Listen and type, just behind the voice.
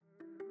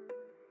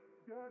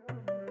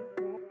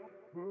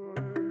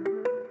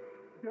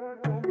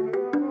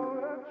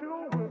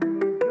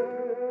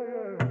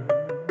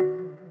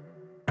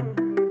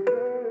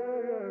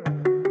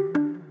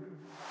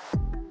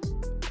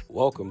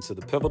Welcome to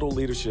the Pivotal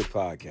Leadership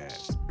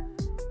Podcast.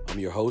 I'm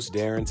your host,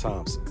 Darren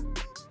Thompson,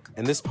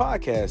 and this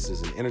podcast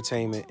is an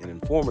entertainment and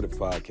informative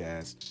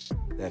podcast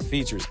that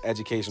features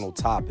educational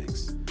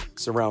topics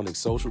surrounding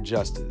social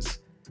justice,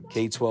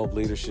 K-12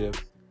 leadership,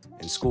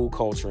 and school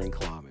culture and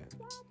climate.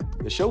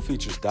 The show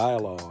features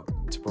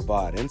dialogue to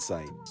provide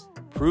insight,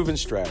 proven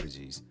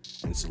strategies,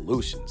 and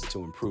solutions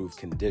to improve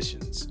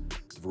conditions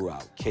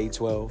throughout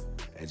K-12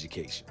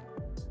 education.